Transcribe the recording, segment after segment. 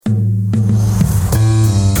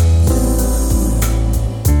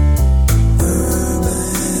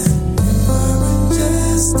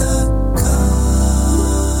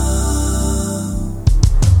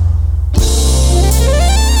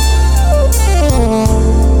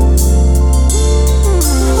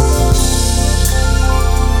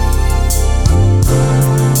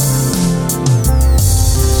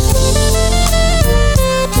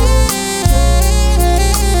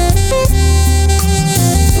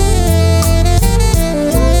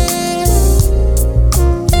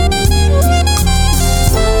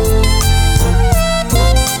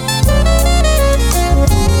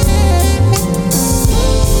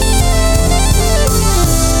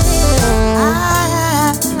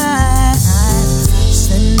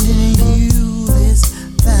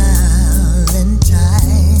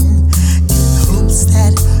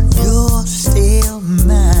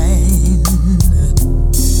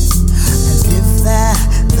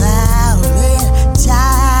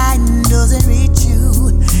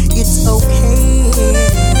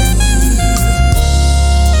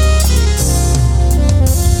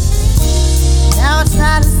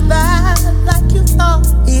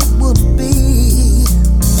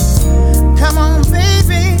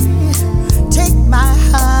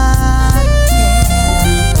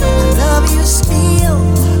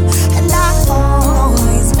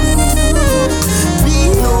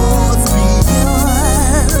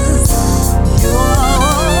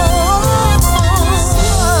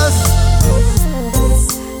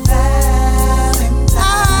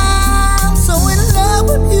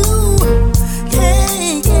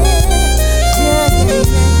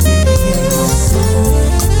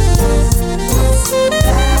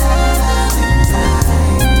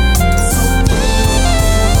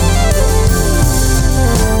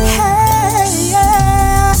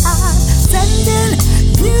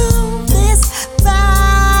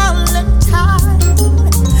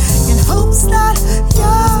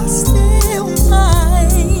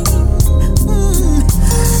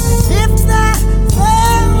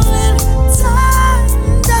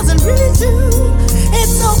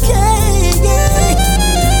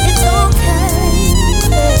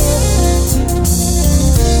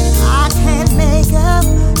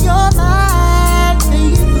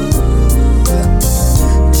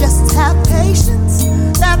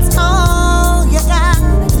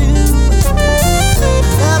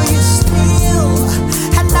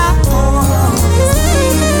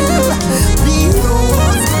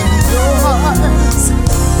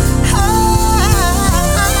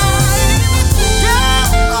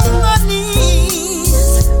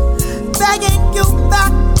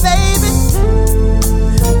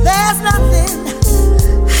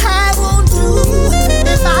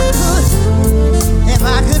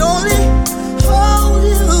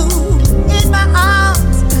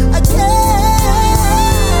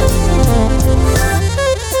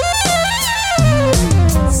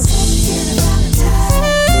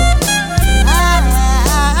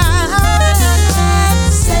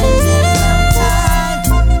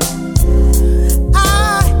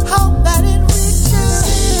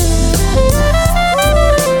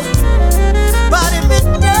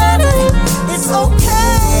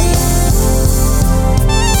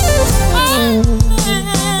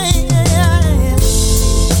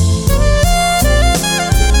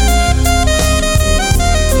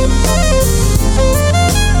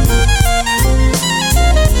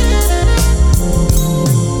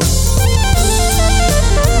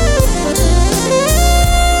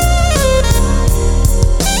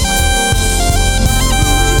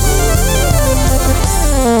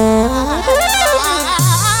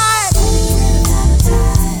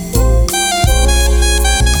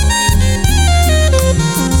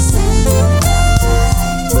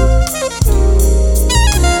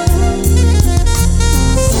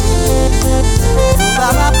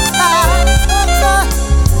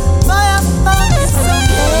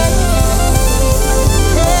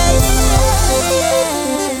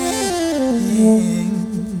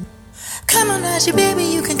miss you, baby,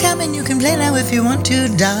 you can come and you can play now if you want to,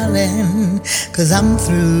 darling, 'cause I'm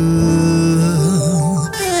through.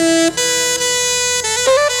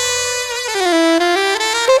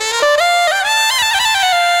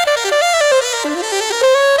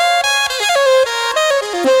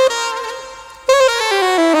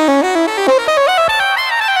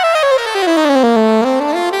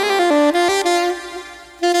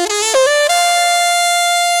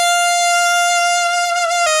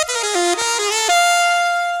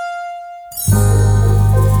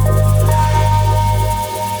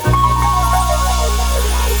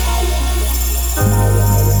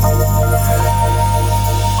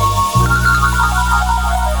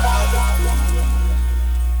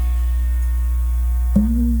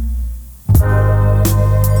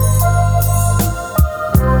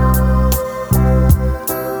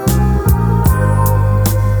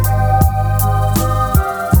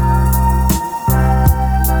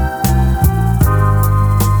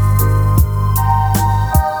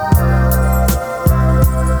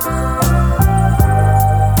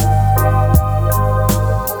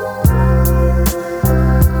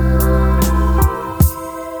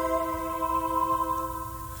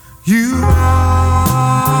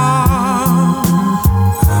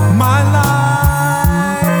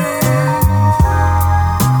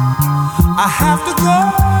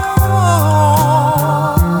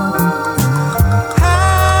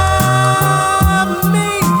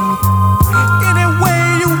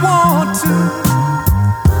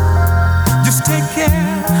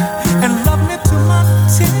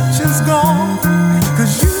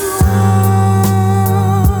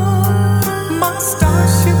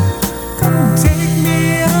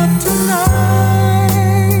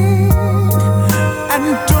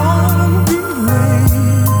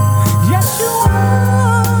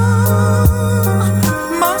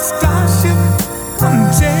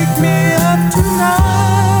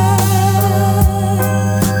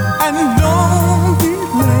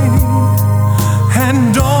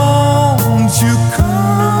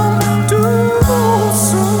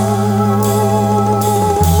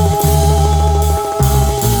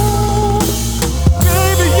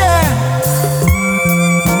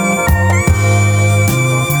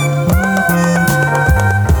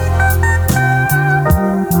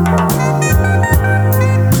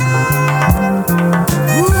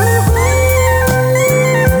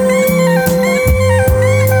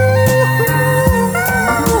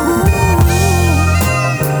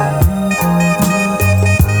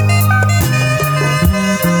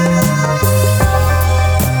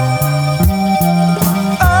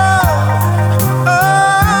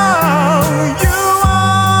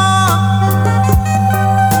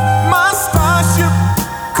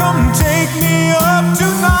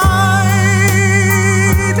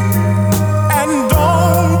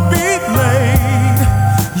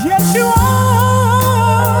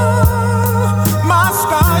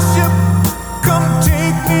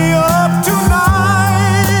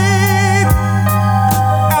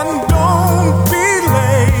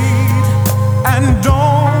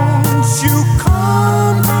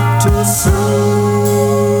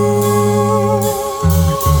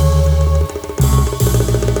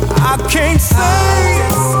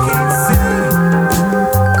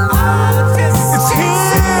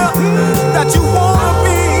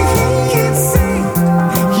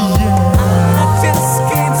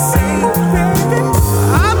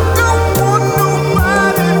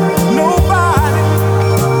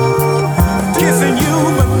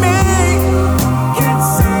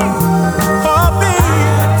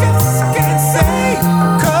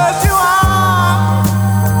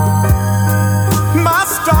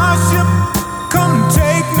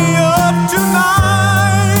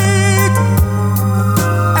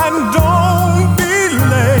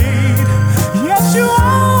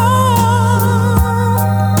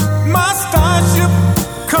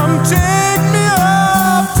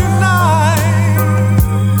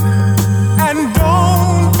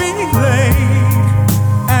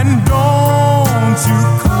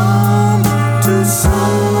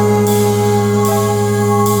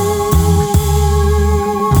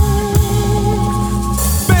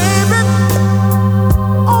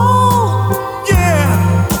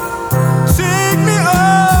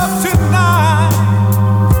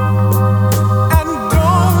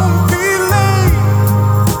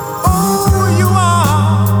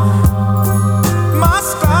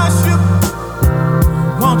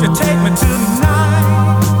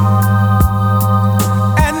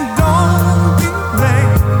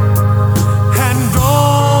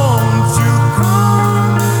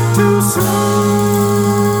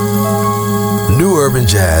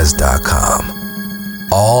 NewUrbanJazz.com.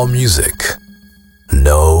 All music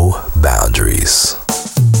No boundaries.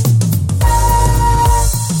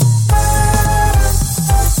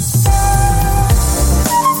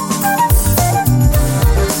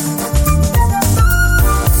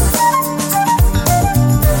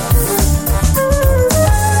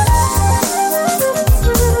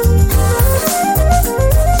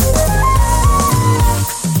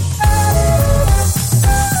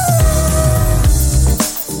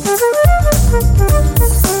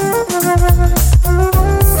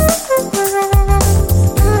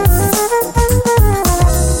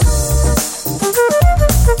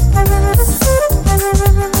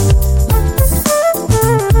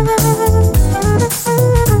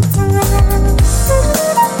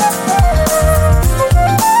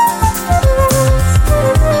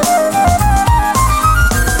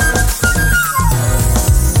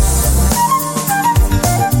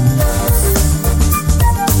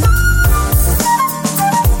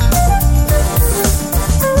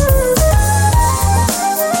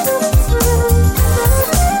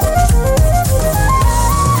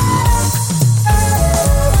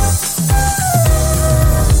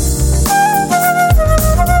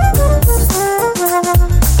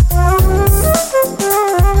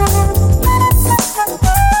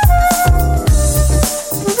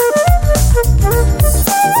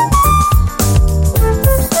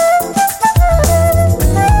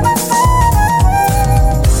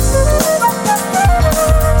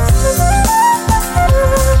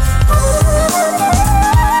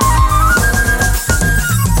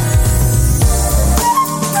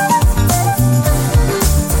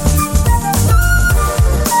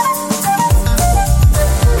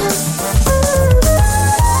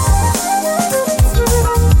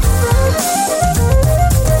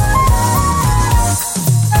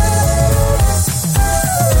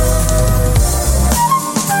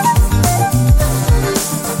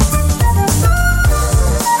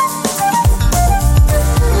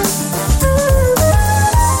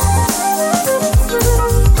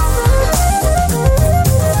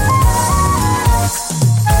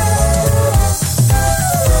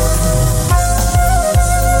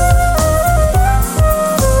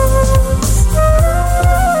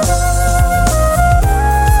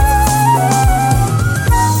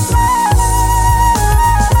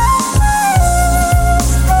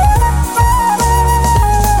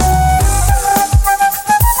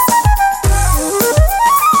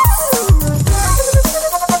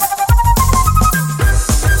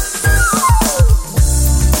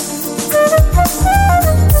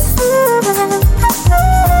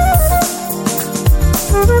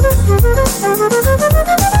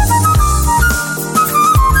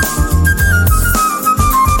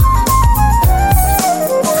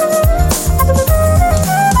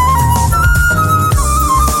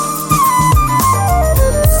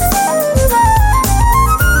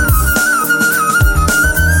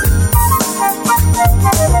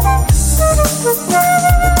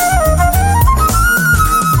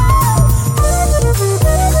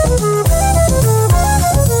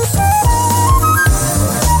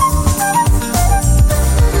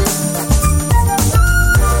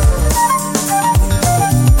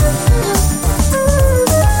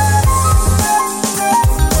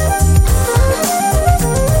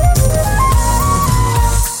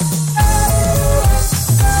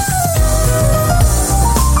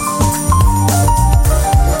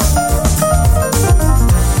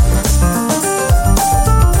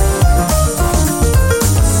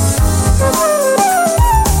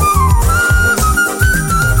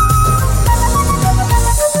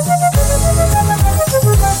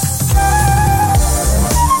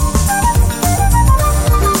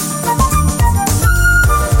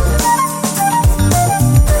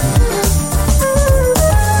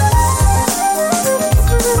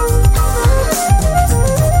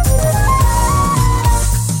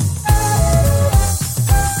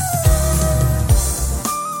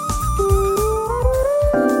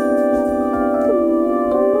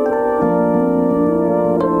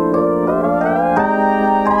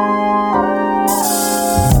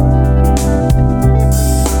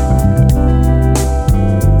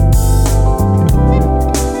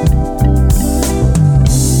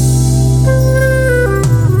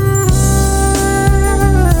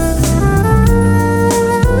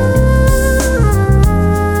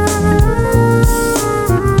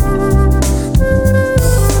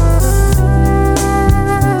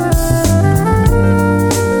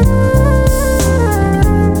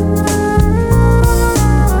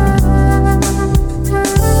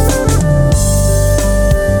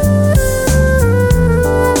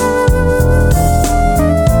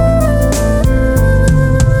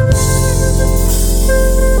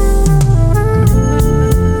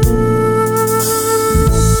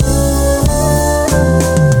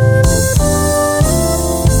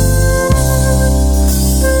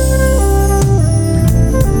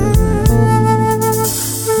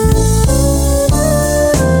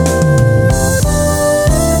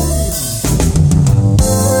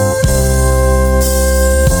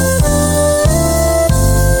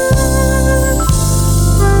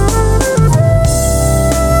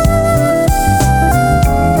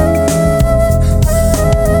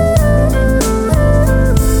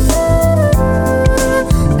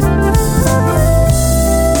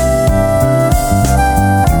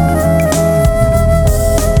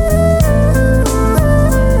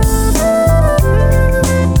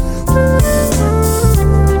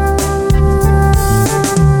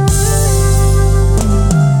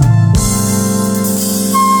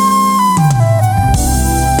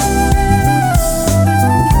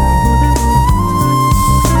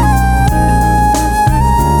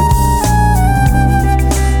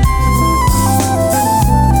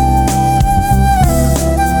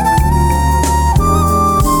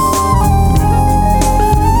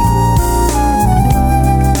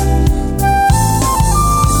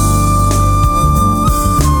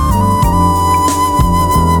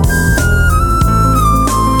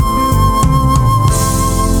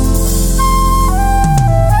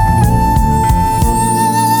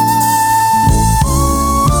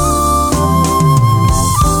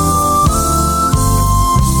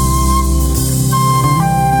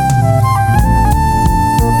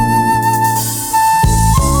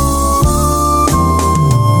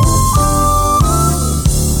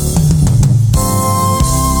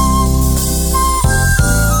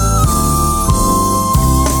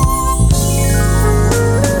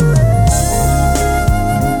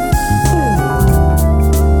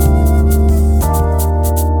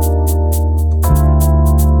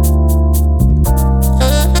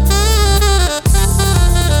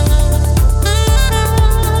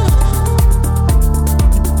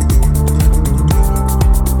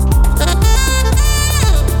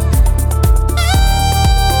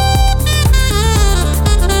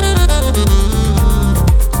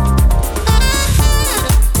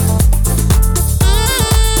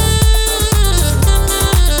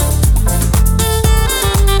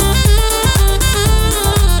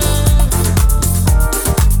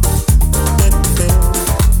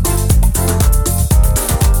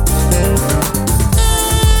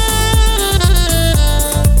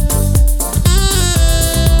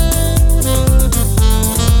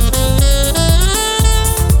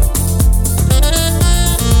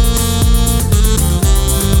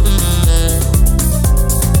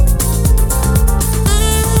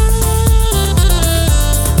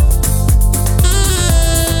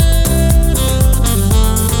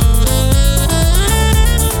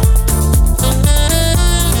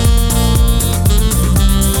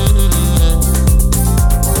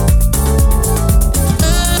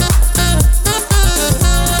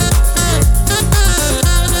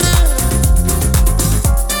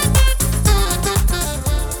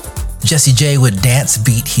 Jessie J with Dance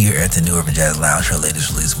Beat here at the New Urban Jazz Lounge. Her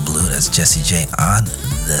latest release, Blue. That's Jessie J on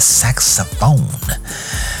the saxophone.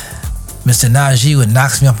 Mr. Najee with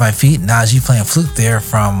Knocks Me Off My Feet. Najee playing flute there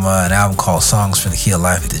from an album called Songs for the Key of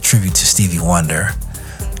Life, the tribute to Stevie Wonder,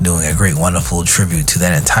 doing a great, wonderful tribute to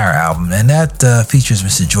that entire album. And that features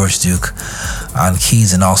Mr. George Duke on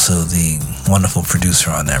keys and also the wonderful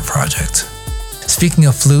producer on that project. Speaking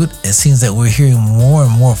of flute, it seems that we're hearing more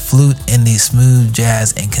and more flute in the smooth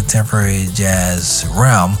jazz and contemporary jazz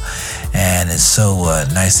realm, and it's so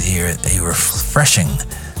nice to hear a refreshing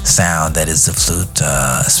sound that is the flute.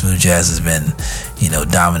 Smooth jazz has been,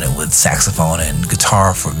 dominant with saxophone and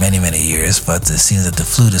guitar for many, many years, but it seems that the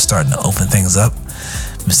flute is starting to open things up.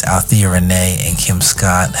 Miss Althea Renee and Kim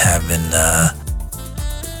Scott have been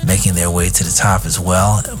making their way to the top as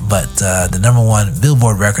well, but the number one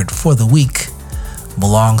Billboard record for the week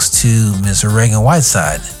belongs to Ms. Ragan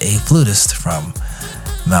Whiteside, a flutist from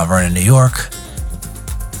Mount Vernon, New York.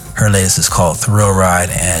 Her latest is called Thrill Ride,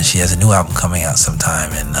 and she has a new album coming out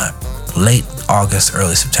sometime in late August,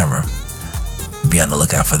 early September. Be on the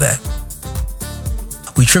lookout for that.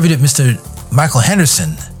 We tributed Mr. Michael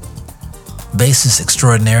Henderson, bassist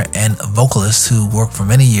extraordinaire and vocalist who worked for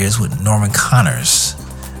many years with Norman Connors,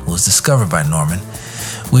 who was discovered by Norman.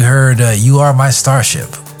 We heard You Are My Starship,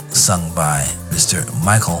 sung by Mr.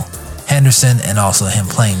 Michael Henderson, and also him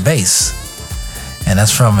playing bass. And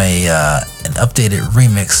that's from an updated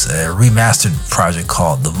remix, a remastered project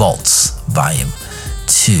called The Vaults Volume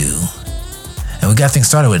 2. And we got things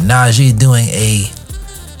started with Najee doing a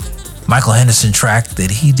Michael Henderson track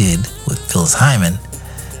that he did with Phyllis Hyman.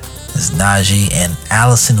 It's Najee and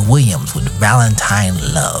Allison Williams with Valentine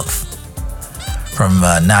Love from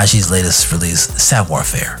Najee's latest release, Savoir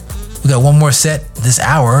Faire. We got one more set this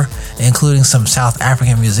hour, including some South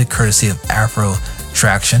African music courtesy of Afro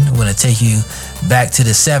Traction. We're going to take you back to the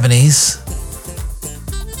 70s.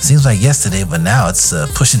 Seems like yesterday, but now it's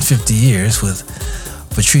pushing 50 years with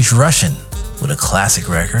Patrice Rushen with a classic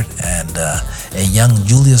record, and a young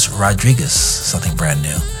Julius Rodriguez, something brand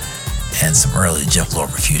new, and some early Jeff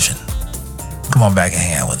Lorber fusion. Come on back and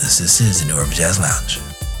hang out with us. This is the New Urban Jazz Lounge.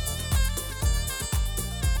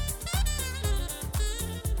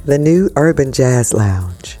 The New Urban Jazz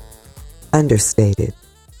Lounge. Understated,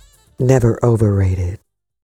 never overrated.